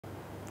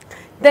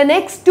The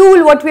next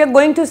tool what we are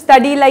going to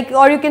study, like,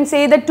 or you can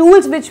say the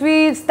tools which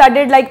we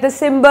studied, like the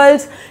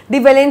symbols, the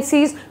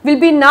valencies, will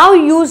be now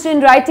used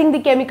in writing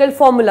the chemical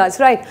formulas,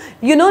 right?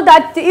 You know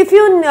that if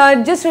you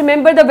just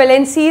remember the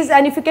valencies,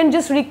 and if you can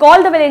just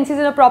recall the valencies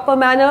in a proper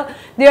manner,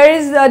 there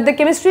is the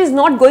chemistry is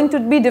not going to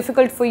be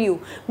difficult for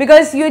you,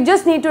 because you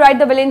just need to write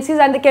the valencies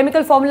and the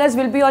chemical formulas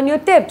will be on your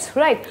tips,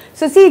 right?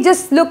 So see,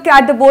 just look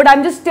at the board.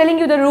 I'm just telling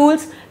you the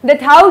rules, that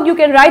how you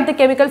can write the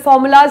chemical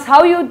formulas,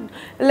 how you,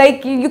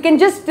 like, you can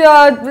just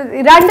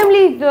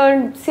randomly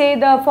say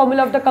the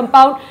formula of the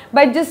compound,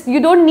 but just you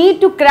don't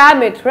need to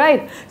cram it,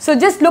 right? So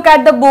just look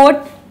at the board,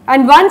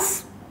 and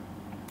once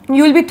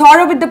you will be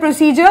thorough with the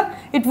procedure,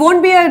 it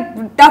won't be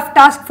a tough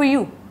task for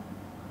you.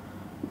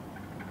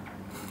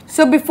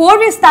 So before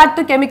we start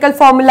the chemical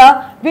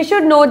formula, we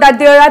should know that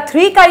there are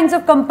three kinds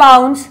of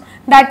compounds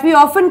that we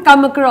often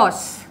come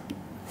across.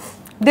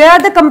 There are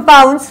the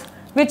compounds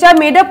which are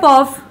made up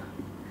of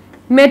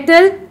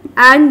metal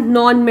and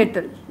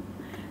non-metal.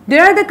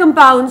 There are the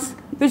compounds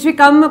which we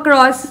come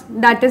across,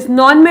 that is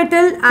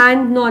non-metal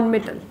and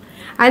non-metal.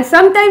 And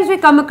sometimes we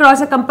come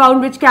across a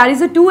compound which carries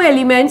the two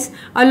elements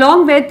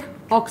along with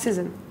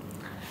oxygen.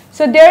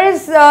 So there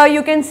is,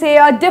 you can say,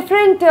 a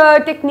different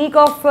technique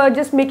of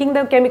just making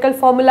the chemical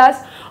formulas,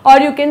 or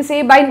you can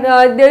say by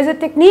there is a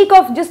technique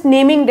of just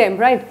naming them,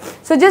 right?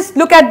 So just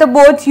look at the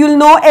boards, you will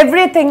know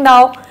everything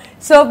now.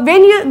 So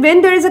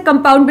when there is a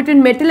compound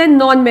between metal and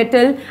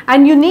non-metal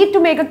and you need to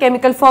make a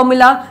chemical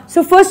formula,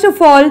 so first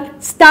of all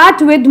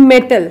start with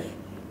metal,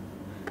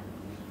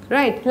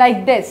 right,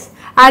 like this,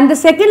 and the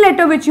second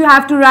letter which you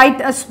have to write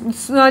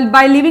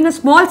by leaving a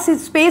small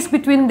space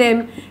between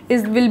them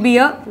will be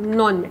a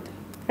non-metal,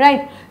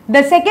 right.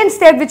 The second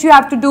step which you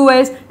have to do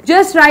is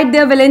just write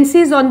their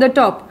valencies on the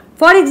top.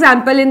 For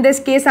example, in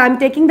this case I am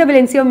taking the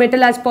valency of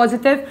metal as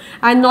positive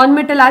and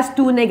non-metal as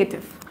 2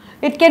 negative.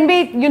 It can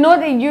be, you know,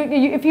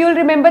 if you will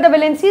remember the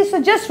valencies, so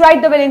just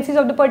write the valencies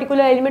of the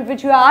particular element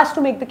which you are asked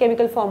to make the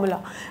chemical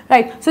formula,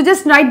 right. So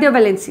just write their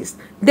valencies,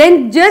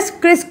 then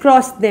just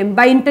crisscross them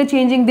by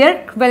interchanging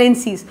their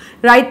valencies.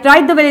 Write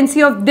the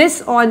valency of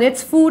this on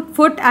its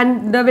foot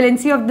and the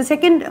valency of the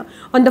second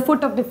on the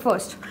foot of the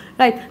first,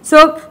 right.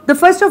 So the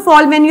first of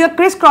all, when you are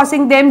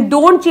crisscrossing them,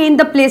 don't change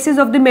the places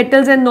of the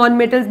metals and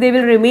non-metals, they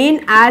will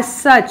remain as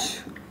such.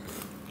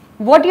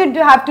 What you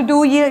have to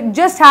do, you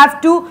just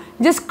have to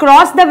just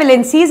cross the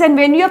valencies, and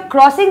when you are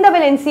crossing the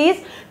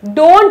valencies,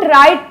 don't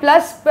write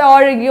plus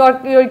or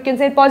you can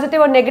say positive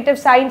or negative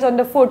signs on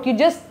the foot, you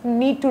just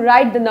need to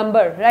write the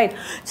number, right.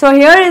 So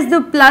here is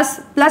the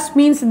plus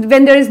means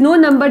when there is no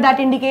number, that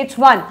indicates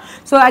 1.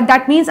 So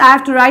that means I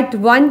have to write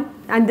 1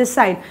 and this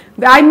side.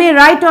 I may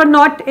write or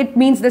not, it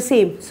means the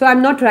same, so I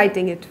am not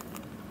writing it,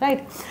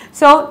 right.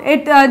 So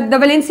the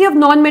valency of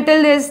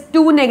non-metal is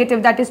 2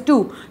 negative, that is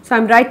 2. So I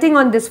am writing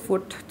on this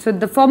foot. So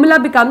the formula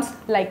becomes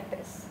like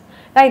this,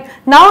 right.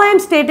 Now I am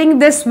stating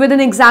this with an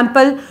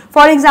example.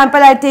 For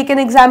example, I take an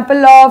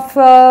example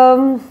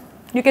of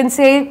you can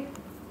say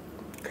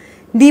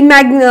the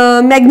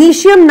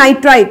magnesium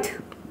nitrite.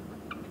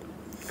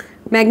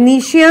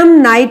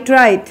 Magnesium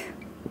nitrite.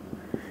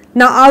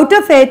 Now out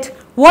of it,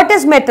 what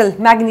is metal?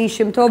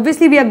 Magnesium. So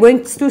obviously we are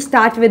going to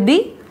start with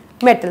the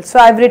metal. So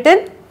I have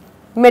written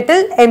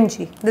metal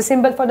Mg. The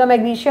symbol for the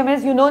magnesium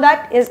is, you know,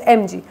 that is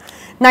Mg.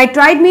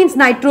 Nitrite means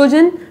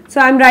nitrogen,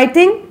 so I am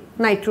writing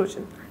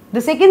nitrogen.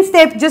 The second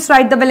step, just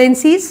write the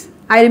valencies.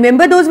 I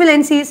remember those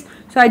valencies,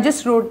 so I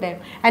just wrote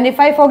them. And if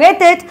I forget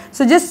it,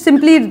 so just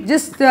simply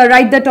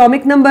write the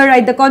atomic number,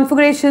 write the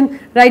configuration,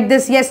 write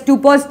this, yes, 2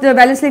 positive,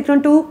 valence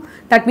electron 2,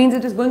 that means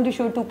it is going to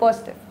show 2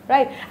 positive,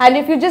 right. And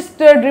if you just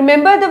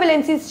remember the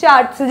valencies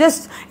chart, so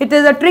just, it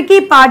is a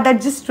tricky part,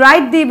 that just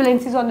write the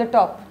valencies on the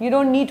top. You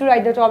don't need to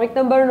write the atomic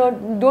number, no,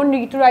 don't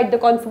need to write the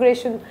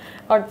configuration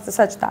or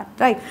such that,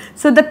 right.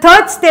 So the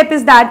third step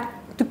is that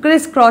to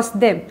crisscross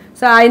them.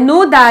 So I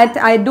know that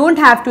I don't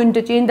have to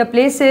interchange the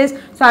places,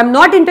 so I am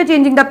not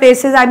interchanging the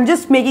places, I am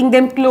just making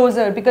them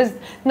closer, because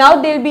now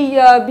they will be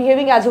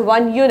behaving as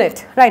one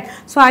unit, right.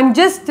 So I am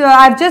just,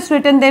 I have just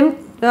written them,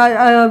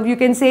 you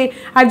can say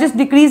I have just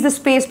decreased the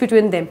space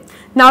between them.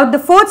 Now the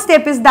fourth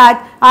step is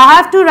that I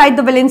have to write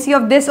the valency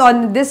of this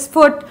on this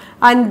foot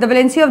and the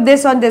valency of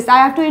this on this. I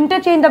have to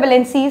interchange the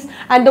valencies,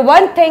 and the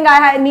one thing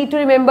I need to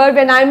remember,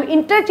 when I am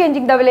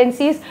interchanging the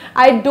valencies,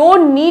 I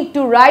don't need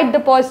to write the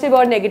positive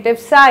or negative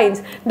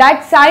signs.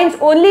 That signs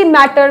only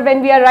matter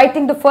when we are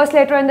writing the first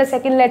letter and the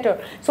second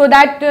letter, so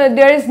that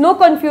there is no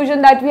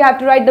confusion that we have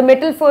to write the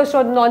metal first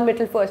or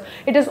non-metal first.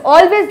 It is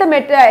always the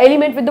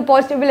element with the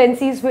positive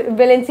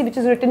valency which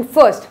is written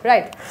first,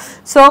 right.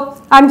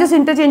 So I am just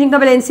interchanging the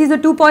valencies.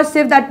 The 2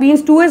 positive, that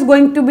means 2 is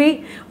going to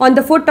be on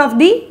the foot of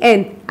the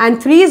N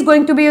and 3 is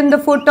going to be on the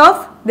foot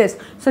of this.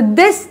 So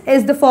this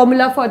is the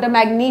formula for the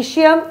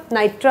magnesium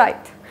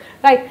nitrite,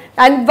 right.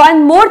 And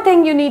one more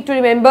thing you need to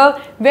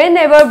remember,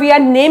 whenever we are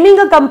naming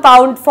a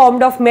compound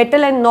formed of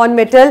metal and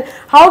non-metal,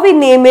 how we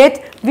name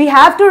it, we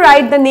have to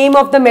write the name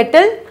of the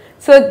metal.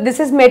 So this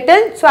is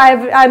metal, so I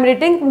am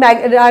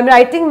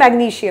writing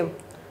magnesium,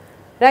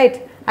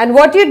 right. And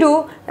what you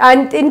do,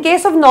 and in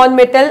case of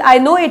non-metal, I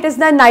know it is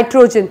the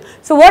nitrogen.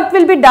 So what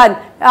will be done?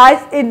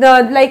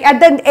 Like at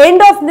the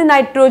end of the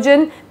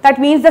nitrogen, that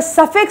means the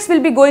suffix will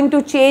be going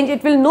to change.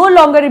 It will no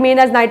longer remain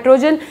as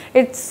nitrogen.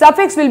 Its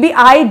suffix will be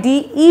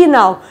IDE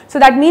now. So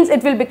that means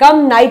it will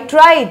become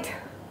nitride.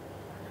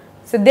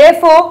 So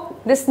therefore,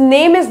 this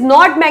name is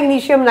not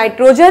magnesium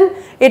nitrogen,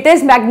 it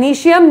is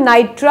magnesium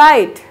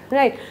nitride,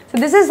 right. So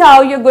this is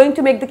how you are going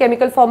to make the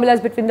chemical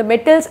formulas between the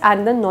metals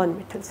and the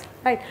non-metals,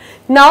 right.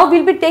 Now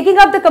we will be taking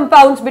up the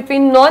compounds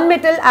between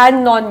non-metal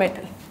and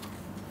non-metal.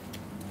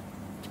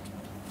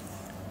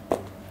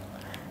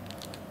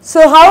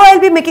 So how I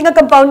will be making a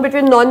compound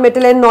between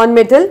non-metal and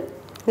non-metal?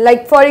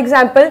 Like for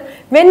example,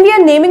 when we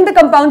are naming the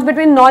compounds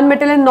between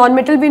non-metal and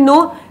non-metal, we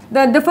know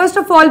the first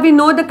of all we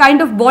know the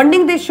kind of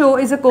bonding they show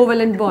is a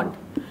covalent bond,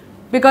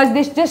 because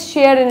they just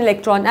share an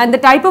electron, and the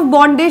type of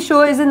bond they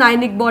show is an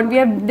ionic bond. We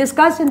have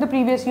discussed in the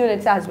previous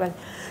units as well.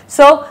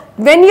 So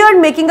when you are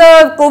making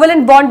a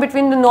covalent bond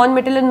between the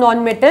non-metal and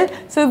non-metal,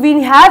 so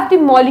we have the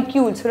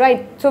molecules,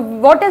 right. So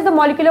what is the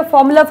molecular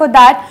formula for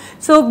that?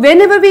 So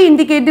whenever we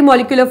indicate the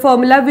molecular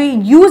formula, we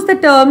use the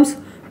terms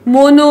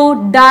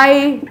mono,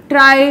 di,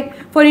 tri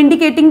for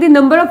indicating the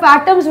number of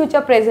atoms which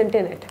are present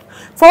in it.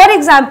 For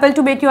example,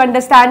 to make you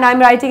understand, I am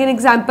writing an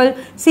example.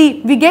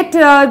 See, we get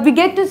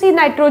to see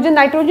nitrogen.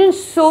 Nitrogen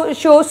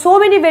shows so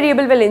many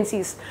variable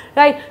valencies,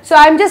 right? So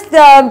I am just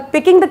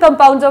picking the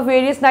compounds of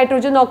various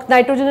nitrogen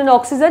and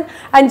oxygen,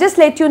 and just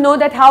let you know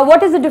that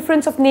what is the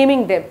difference of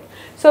naming them.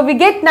 So we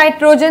get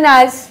nitrogen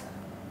as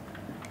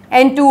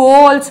N2O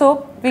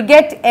also, we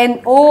get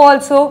NO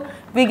also,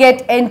 we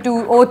get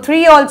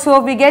N2O3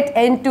 also, we get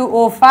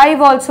N2O5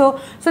 also.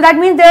 So that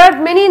means there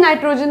are many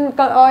nitrogen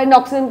and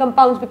oxygen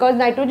compounds, because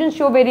nitrogen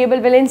show variable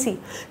valency.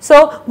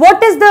 So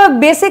what is the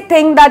basic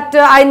thing that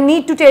I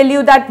need to tell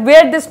you, that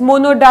where this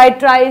mono, di,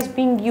 tri is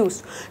being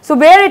used? So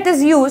where it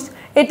is used,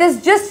 it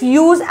is just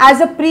used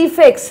as a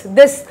prefix.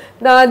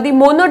 The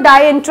mono,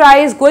 di and tri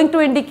is going to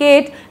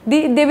indicate,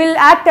 they will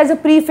act as a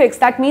prefix.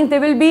 That means they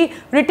will be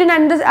written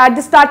at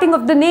the starting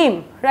of the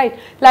name, right.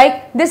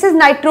 Like this is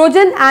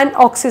nitrogen and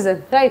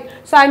oxygen, right.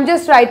 So I am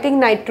just writing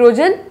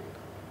nitrogen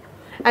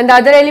and the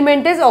other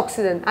element is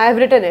oxygen. I have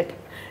written it.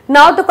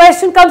 Now the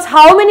question comes,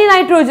 how many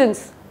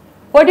nitrogens?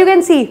 What you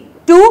can see?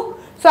 2.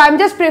 So I am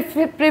just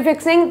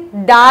prefixing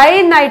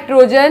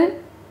dinitrogen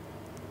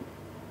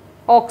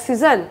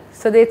oxygen.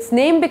 So its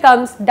name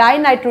becomes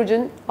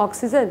dinitrogen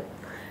oxygen,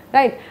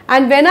 right.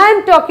 And when I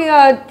am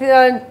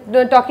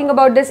talking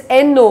about this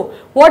NO,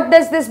 what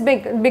does this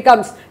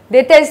becomes?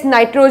 That is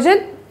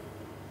nitrogen,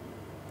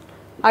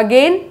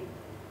 again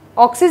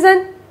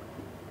oxygen.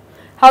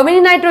 How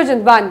many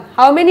nitrogen? 1.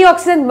 How many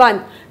oxygen?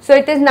 1. So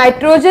it is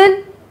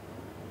nitrogen.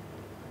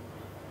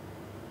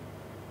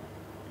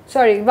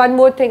 Sorry, one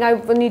more thing I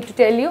need to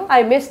tell you,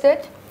 I missed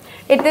it.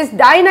 It is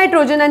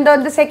dinitrogen, and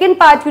the second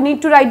part you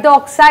need to write the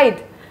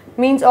oxide.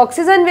 Means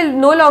oxygen will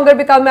no longer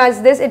become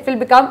as this, it will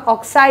become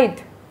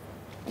oxide.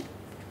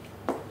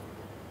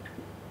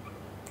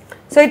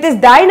 So it is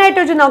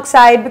dinitrogen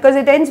oxide because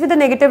it ends with a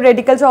negative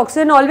radical. So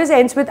oxygen always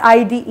ends with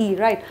IDE,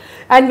 right.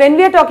 And when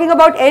we are talking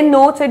about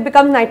NO, so it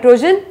becomes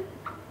nitrogen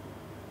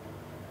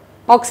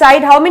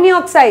oxide. How many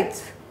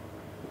oxides?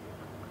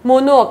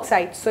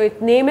 Monooxide. So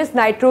its name is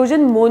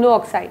nitrogen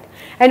monooxide.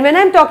 And when I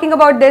am talking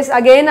about this,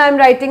 again I am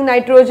writing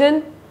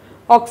nitrogen,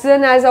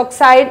 oxygen as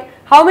oxide.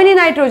 How many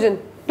nitrogen?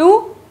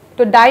 2.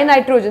 So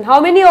dinitrogen. How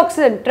many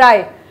oxygen?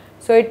 Tri.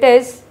 So it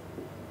is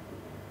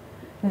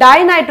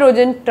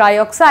dinitrogen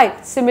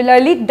trioxide.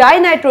 Similarly,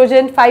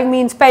 dinitrogen 5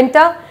 means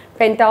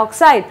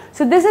pentaoxide.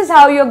 So this is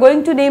how you are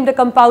going to name the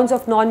compounds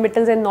of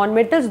non-metals and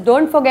non-metals.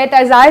 Don't forget,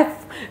 as I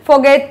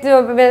forget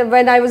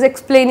when I was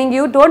explaining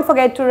you, don't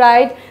forget to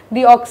write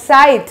the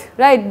oxide,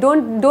 right.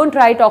 Don't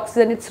write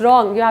oxygen, it's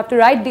wrong. You have to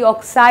write the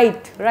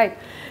oxide, right.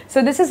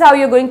 So this is how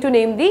you are going to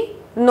name the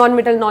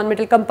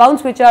non-metal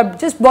compounds, which are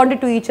just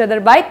bonded to each other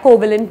by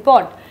covalent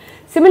bond.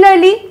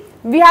 Similarly,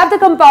 we have the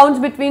compounds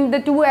between the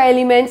two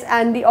elements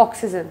and the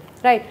oxygen,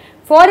 right.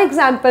 For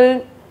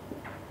example,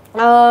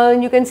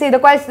 you can say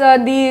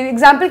the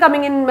example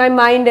coming in my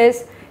mind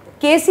is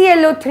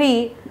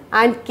KClO3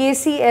 and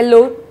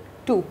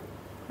KClO2,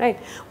 right.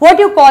 What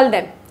you call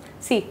them?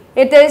 See,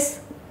 it is,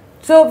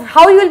 so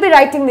how you will be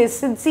writing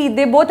this? See,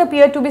 they both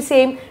appear to be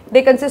same.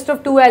 They consist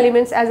of 2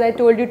 elements, as I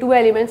told you, 2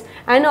 elements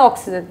and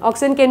oxygen.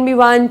 Oxygen can be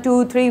 1,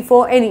 2, 3,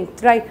 4, any,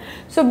 right.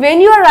 So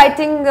when you are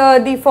writing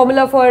the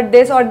formula for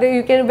this, or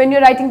when you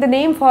are writing the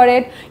name for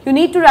it, you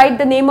need to write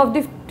the name of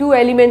the 2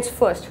 elements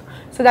first.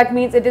 So that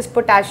means it is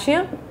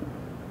potassium,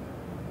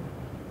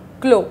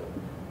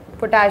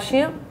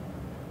 potassium,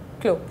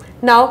 clo.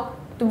 Now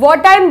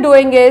what I am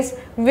doing is,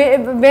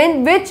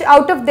 which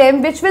out of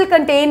them which will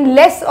contain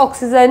less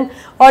oxygen,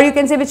 or you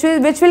can say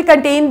which will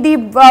contain the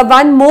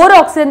one more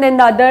oxygen than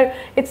the other,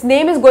 its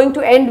name is going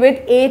to end with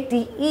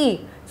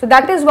ATE. So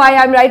that is why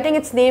I am writing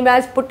its name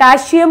as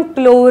potassium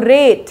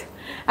chlorate.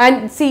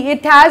 And see,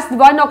 it has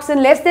one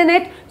oxygen less than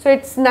it, so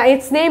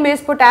its name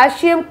is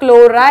potassium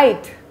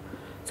chloride.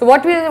 So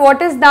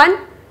what is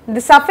done?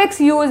 The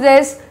suffix used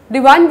is the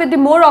one with the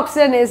more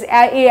oxygen is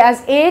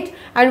as 8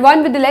 and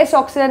one with the less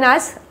oxygen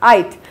as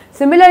 8.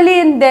 Similarly,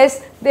 in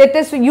this, it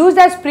is used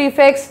as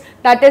prefix,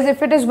 that is,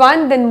 if it is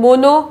 1 then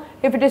mono,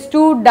 if it is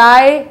 2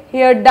 di,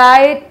 here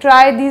di,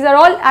 tri, these are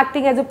all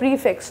acting as a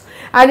prefix.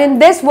 And in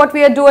this what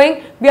we are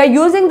doing, we are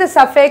using the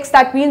suffix,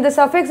 that means the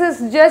suffix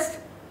is just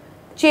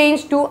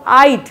changed to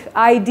ide,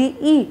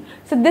 IDE.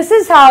 So this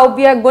is how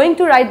we are going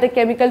to write the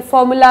chemical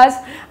formulas,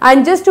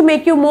 and just to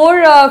make you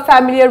more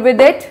familiar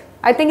with it,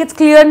 I think it's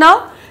clear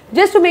now.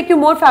 Just to make you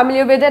more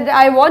familiar with it,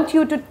 I want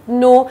you to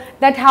know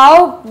that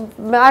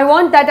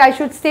I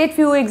should state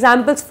few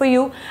examples for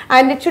you,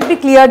 and it should be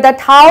clear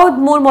that how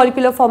more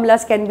molecular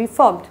formulas can be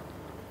formed.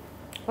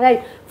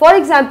 Right. For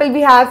example,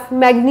 we have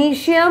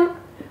magnesium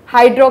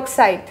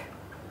hydroxide.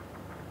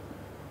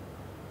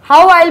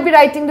 How I will be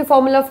writing the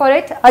formula for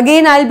it?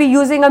 Again, I will be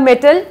using a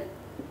metal,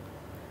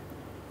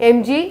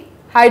 Mg,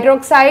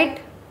 hydroxide,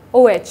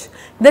 OH.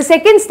 The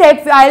second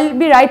step, I will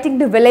be writing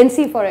the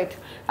valency for it.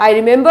 I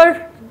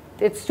remember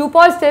it's 2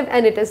 positive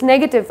and it is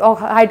negative.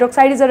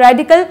 Hydroxide is a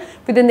radical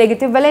with a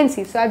negative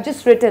valency. So I have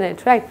just written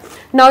it, right.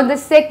 Now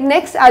the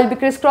next I will be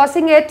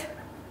crisscrossing it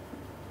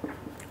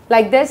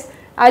like this.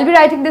 I will be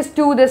writing this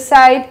 2 this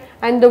side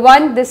and the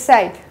 1 this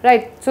side,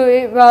 right. So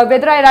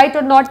whether I write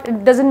or not,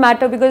 it does not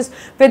matter, because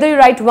whether you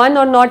write 1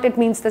 or not, it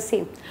means the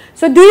same.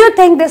 So do you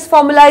think this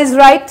formula is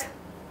right?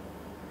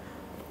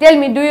 Tell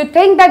me, do you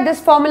think that this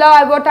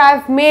formula what I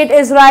have made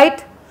is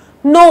right?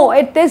 No,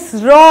 it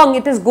is wrong.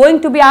 It is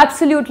going to be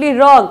absolutely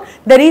wrong.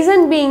 The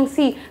reason being,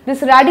 see,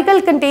 this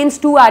radical contains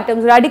 2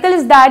 atoms. Radical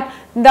is that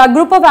the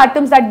group of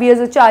atoms that bears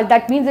a charge.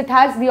 That means it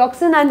has the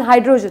oxygen and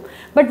hydrogen.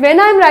 But when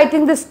I am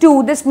writing this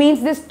 2, this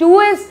means this 2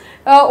 is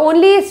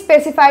only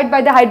specified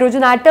by the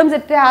hydrogen atoms.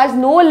 It has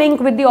no link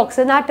with the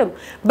oxygen atom.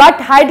 But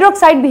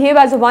hydroxide behave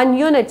as a 1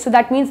 unit. So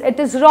that means it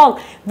is wrong.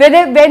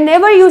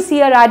 Whenever you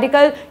see a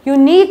radical, you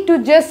need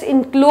to just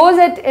enclose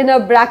it in a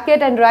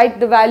bracket and write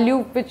the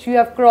value which you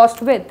have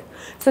crossed with.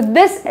 So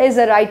this is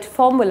a right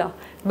formula,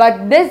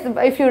 but this,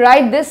 if you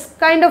write this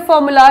kind of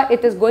formula,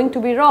 it is going to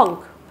be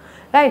wrong,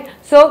 right.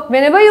 So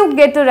whenever you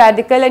get a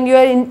radical and you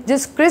are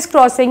just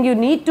crisscrossing, you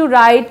need to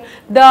write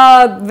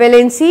the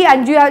valency,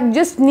 and you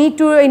just need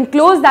to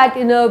enclose that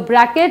in a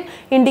bracket,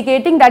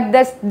 indicating that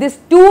this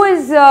 2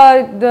 is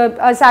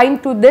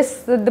assigned to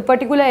the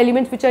particular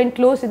elements which are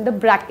enclosed in the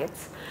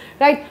brackets.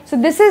 Right.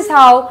 So this is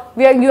how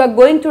you are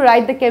going to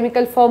write the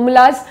chemical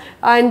formulas,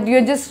 and you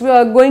are just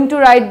going to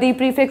write the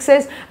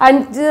prefixes.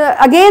 And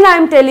again I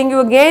am telling you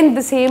again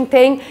the same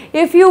thing,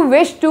 if you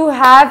wish to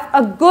have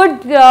a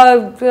good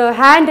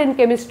hand in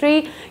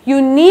chemistry,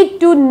 you need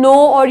to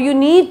know, or you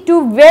need to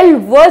well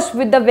versed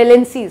with the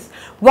valencies.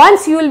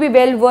 Once you will be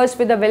well versed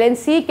with the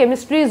valency,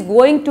 chemistry is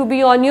going to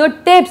be on your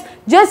tips.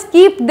 Just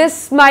keep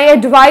this my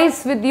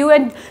advice with you,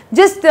 and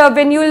just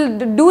when you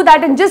will do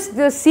that, and just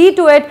see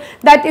to it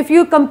that if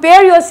you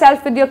compare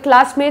yourself with your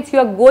classmates, you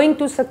are going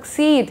to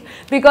succeed.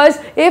 Because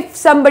if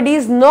somebody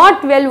is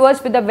not well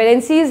versed with the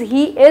valencies,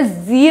 he is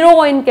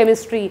 0 in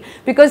chemistry,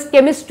 because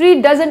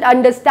chemistry doesn't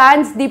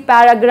understand the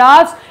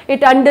paragraphs,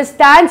 it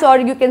understands, or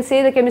you can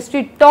say the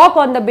chemistry talk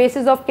on the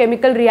basis of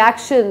chemical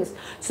reactions.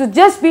 So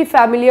just be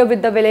familiar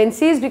with the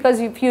valencies, because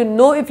if you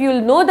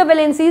will know the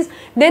valencies,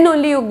 then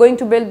only you are going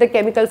to build the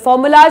chemical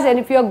formulas, and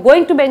if you are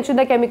going to mention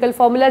the chemical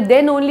formula,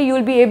 then only you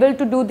will be able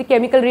to do the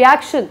chemical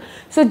reaction.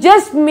 So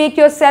just make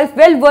yourself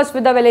well versed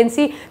with the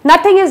valency.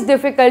 Nothing is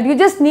difficult, you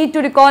just need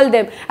to recall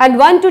them, and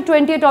 1 to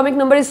 20 atomic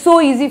number is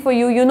so easy for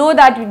you. You know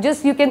that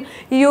you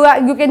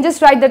can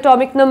just write the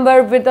atomic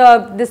number with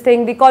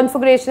the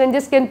configuration, and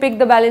just can pick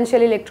the valence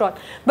shell electron.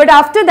 But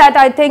after that,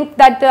 I think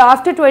that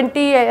after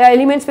 20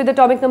 elements with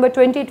atomic number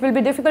 20, it will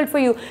be difficult for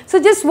you. So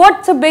just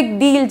what's a big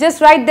deal? Just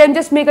write them,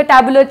 just make a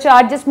tabular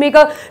chart, just make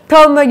a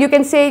you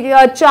can say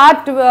a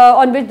chart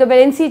on which the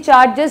valency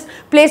chart, just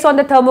place on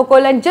the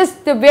thermocol, and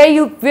just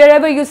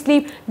wherever you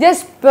sleep,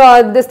 just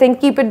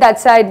keep it that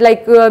side,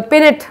 like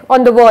pin it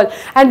on the wall,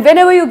 and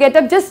whenever you get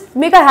up, just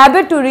make a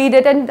habit to read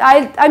it, and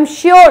I'm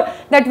sure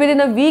that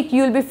within a week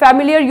you will be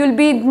familiar, you will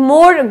be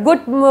more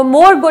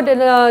good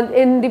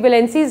in the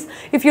valencies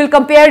if you will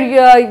compare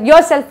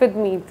yourself with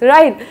me,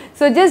 right.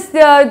 So just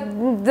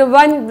the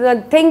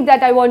one thing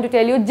that I want to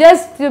tell you,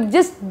 just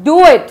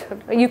do it,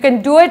 you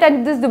can do it,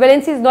 and the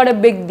valency is not a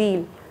big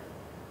deal.